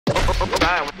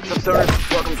Alright, what's up,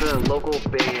 stoners? Welcome to the local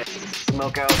band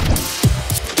Smokeout.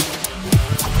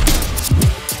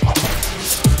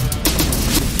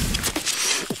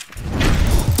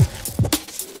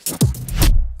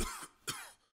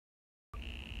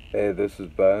 Hey, this is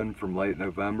Ben from Late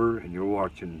November, and you're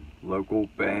watching Local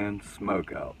Band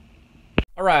Smokeout.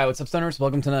 Alright, what's up, stoners?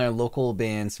 Welcome to another local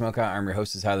band Smokeout. I'm your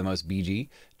host, is How the Most BG.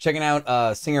 Checking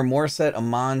out singer Morissette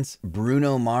Amon's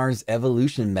Bruno Mars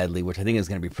Evolution medley, which I think is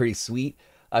going to be pretty sweet.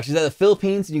 She's at the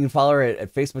Philippines, and you can follow her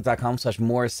at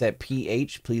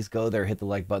facebook.com/MorissettePH. Please go there, hit the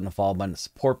like button, the follow button, the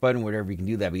support button, whatever you can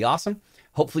do, that'd be awesome.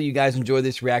 Hopefully you guys enjoyed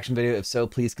this reaction video. If so,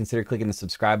 please consider clicking the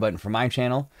subscribe button for my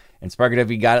channel. And Spark It Up,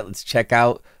 you got it. Let's check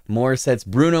out Morissette's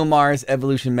Bruno Mars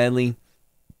Evolution medley.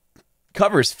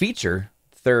 Covers feature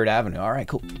 3rd Avenue. All right,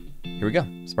 cool. Here we go.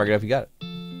 Spark It Up, you got it.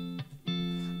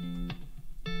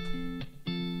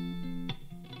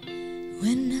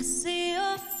 When I see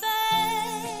your face,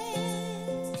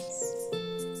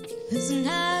 there's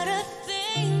not a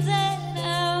thing that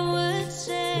I would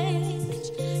change,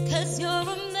 'cause you're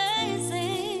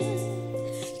amazing,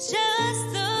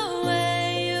 just the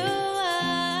way you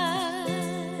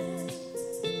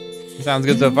are. Sounds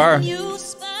good so far. You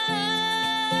smile,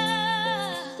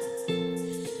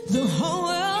 the whole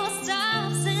world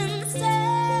stops and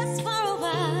stares for a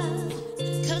while,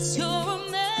 'cause you're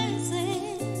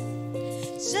amazing,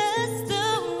 just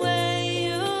the way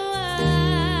you are.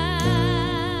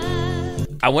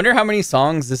 I wonder how many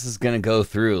songs this is going to go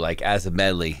through, like, as a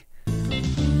medley.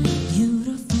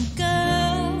 Beautiful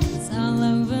girls all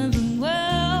over the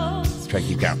world. Let's try to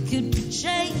keep count. Could be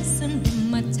chasing, but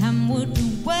my time would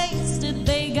be wasted.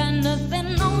 They got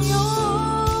nothing on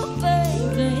you,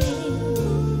 baby.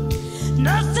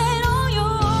 Nothing on you,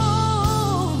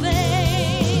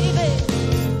 baby.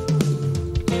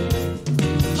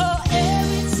 Oh,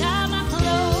 every time I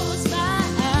close my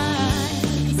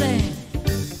eyes, I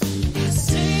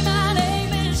see my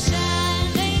name in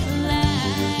shining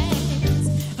lights.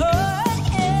 Oh,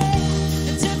 yeah,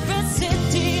 a different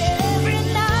city every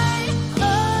night. Oh, I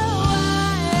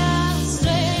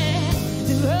understand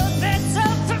the road that's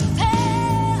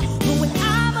unprepared, but when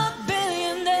I'm a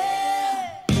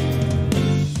billionaire,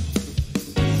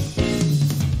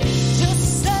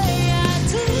 just say I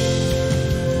do.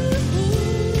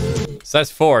 So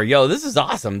that's 4. Yo, this is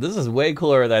awesome. This is way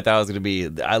cooler than I thought it was going to be.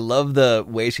 I love the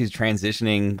way she's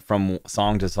transitioning from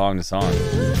song to song to song.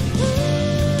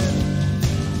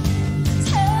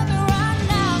 Tell me right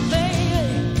now,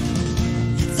 baby.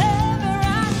 Tell me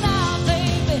right now,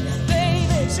 baby.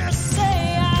 Baby, just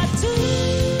say I do.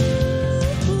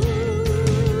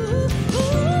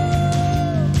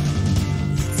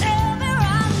 Tell me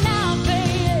right now,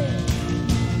 baby.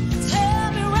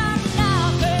 Tell me right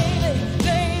now, baby.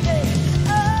 Baby,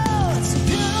 oh, it's a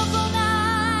beautiful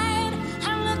night.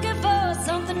 I'm looking for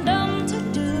something dumb to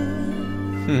do.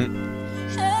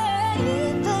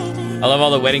 Hey, baby. I love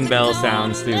all the wedding bell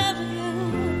sounds, too.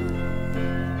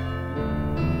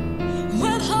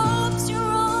 With hopes you're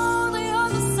on the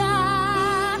other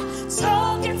side,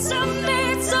 talking to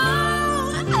me, so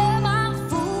am I a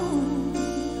fool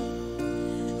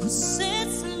who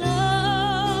sits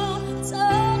alone,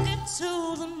 talking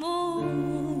to the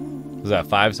moon. Was that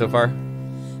 5 so far?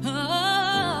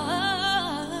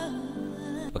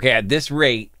 Okay, at this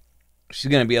rate,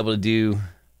 she's going to be able to do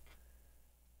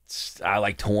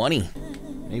like 20,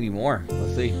 maybe more.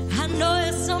 Let's see. I know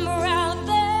you're somewhere out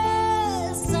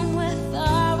there, somewhere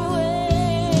far away.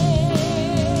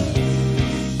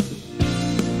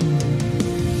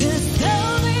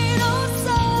 There'll be no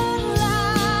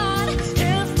sunlight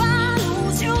if I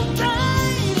lose you,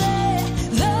 baby.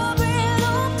 There'll be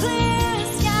no clear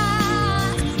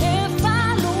sky if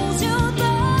I lose you,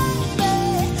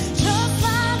 baby. Just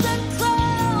like I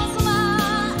close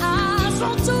my eyes,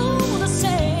 I'll do the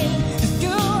same. If you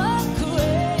walk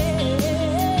away,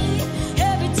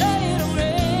 every day it'll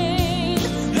rain,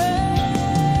 rain.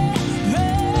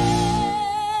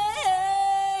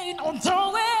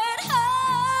 Although it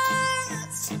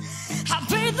hurts, I'll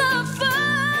be the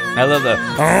first. I love the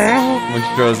when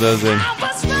she throws those in. I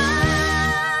was right.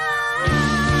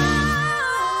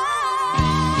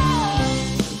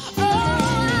 Oh, I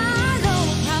know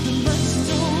I'm having much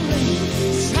to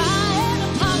lose. Try and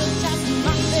apologize for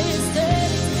my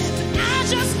mistakes, but I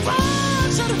just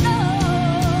want you to know.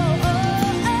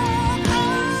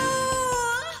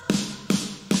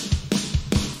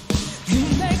 You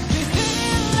make me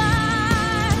feel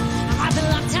like I've been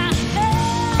locked out of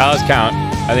hell. Let's count.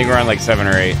 I think we're on like 7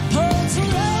 or 8.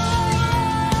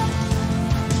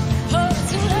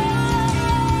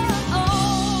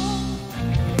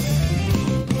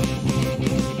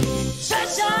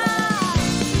 Sunshine.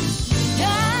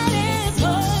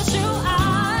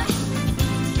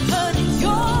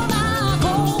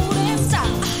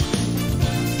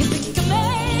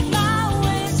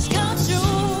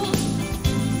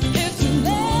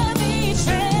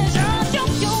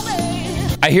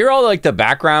 I hear all like the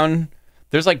background.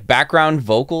 There's like background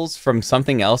vocals from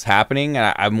something else happening,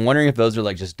 and I'm wondering if those are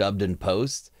like just dubbed in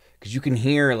post, because you can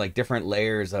hear like different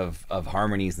layers of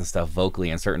harmonies and stuff vocally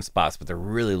in certain spots, but they're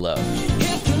really low.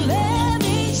 If you let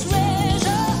me treasure,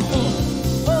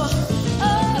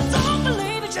 don't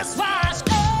believe it, just watch.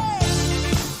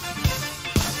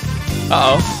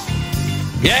 Uh-oh.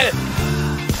 Get it.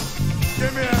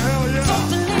 Give me a hell yeah. Don't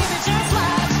believe it, just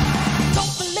watch.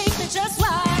 Don't believe it, just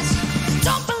watch.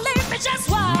 Don't believe it, just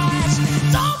watch.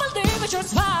 Don't believe it,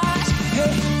 just watch.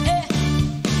 Hey, hey,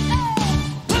 hey.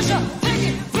 Push up, pick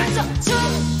it, raise up,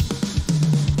 turn it.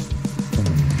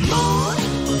 Moon.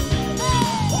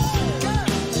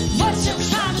 What you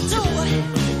trying to do?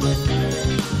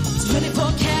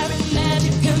 24 karat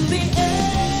magic can be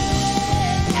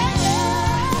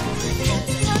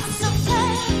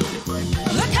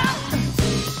look out!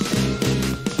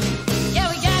 Yeah,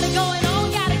 we got it going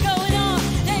on, got it going on.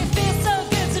 It feels so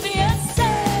good to be us.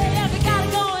 Yeah, we got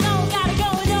it going on, got it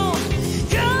going on.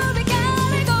 Girl, we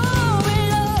got it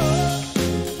going on.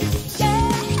 Yeah,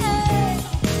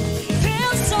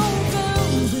 feels so good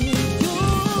with you.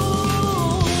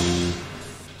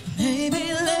 Maybe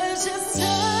let's just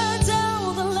turn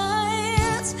down the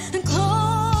lights and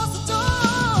close the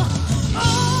door.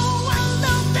 Oh, I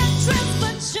love that dress,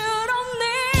 but you don't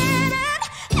need it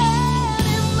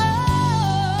anymore.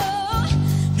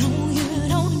 No, you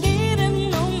don't need it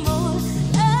no more.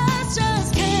 Let's just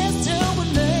kiss till we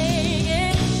make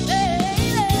it.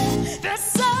 There's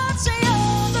such a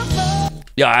other flow.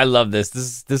 Yeah, I love this.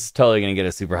 This is totally gonna get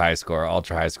a super high score,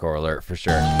 ultra high score alert for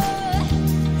sure.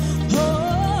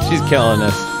 She's killing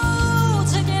this.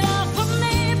 Take it off for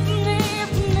me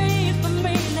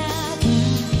now.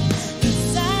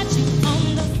 Beside you on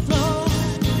the floor,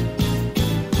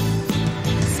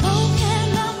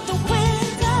 smoking out the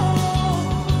window.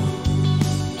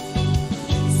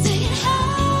 Saying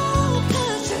how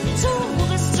could you do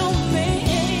this to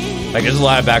me? Like, there's a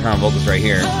lot of background vocals right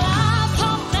here. I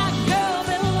thought that girl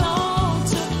belonged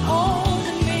to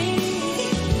only me,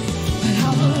 but I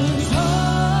was wrong.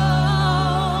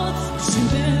 She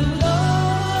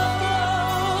belonged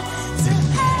to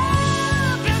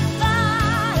everybody.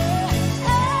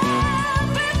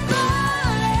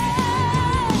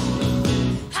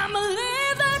 I'ma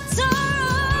leave the door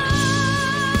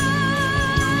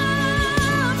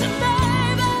open,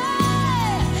 baby.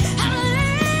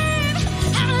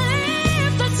 I'ma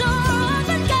leave the door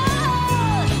open,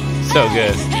 girl. So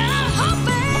good. And I'm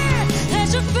hoping that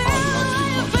you feel how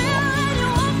you feel, and you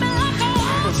want me like I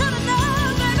want you to know,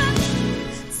 baby.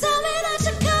 Tell me that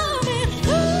you're coming.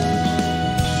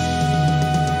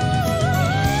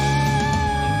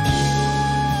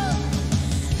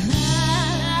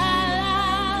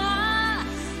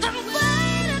 I'm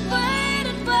waiting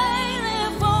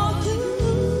for you.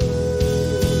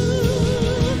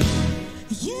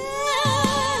 Yeah.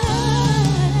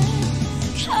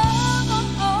 Come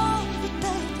on,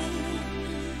 baby.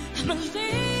 I'ma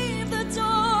leave the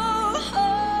door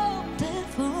open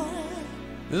for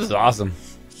This is awesome.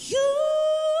 you.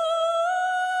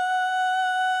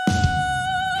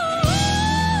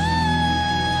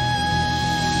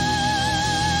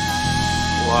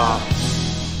 Wow.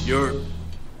 You're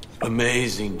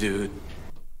amazing, dude.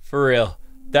 For real.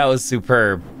 That was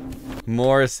superb.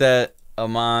 Morissette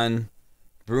Amon,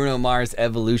 Bruno Mars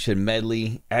Evolution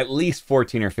medley. At least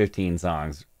 14 or 15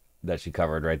 songs that she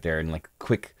covered right there in like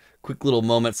quick little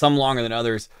moments, some longer than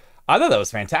others. I thought that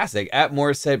was fantastic. At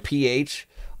Morissette PH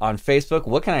on Facebook.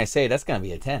 What can I say? That's going to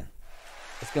be a 10.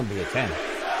 It's going to be a 10.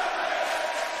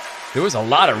 There was a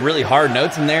lot of really hard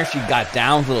notes in there. She got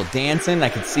down with a little dancing. I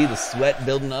could see the sweat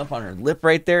building up on her lip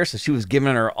right there. So she was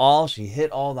giving her all. She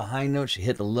hit all the high notes. She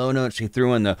hit the low notes. She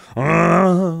threw in the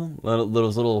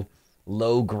little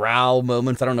low growl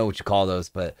moments. I don't know what you call those,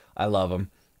 but I love them.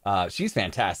 She's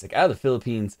fantastic. Out of the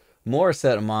Philippines,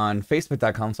 Morissette Amon,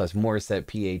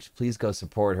 facebook.com/MorissettePH. Please go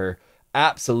support her.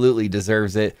 Absolutely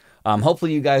deserves it.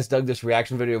 Hopefully you guys dug this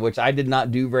reaction video, which I did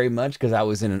not do very much because I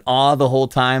was in an awe the whole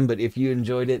time. But if you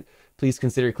enjoyed it, please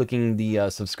consider clicking the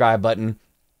subscribe button.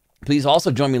 Please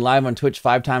also join me live on Twitch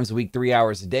 5 times a week, 3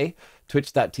 hours a day.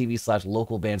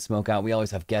 Twitch.tv/localbandsmokeout. We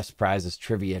always have guest prizes,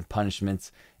 trivia, and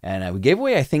punishments. And we gave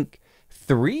away, I think,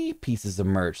 3 pieces of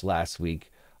merch last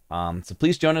week. So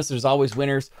please join us. There's always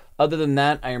winners. Other than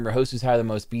that, I am your host who's higher than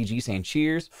most, BG, saying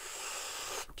cheers.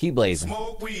 Keep blazing.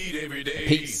 Smoke weed every day.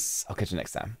 Peace. I'll catch you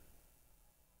next time.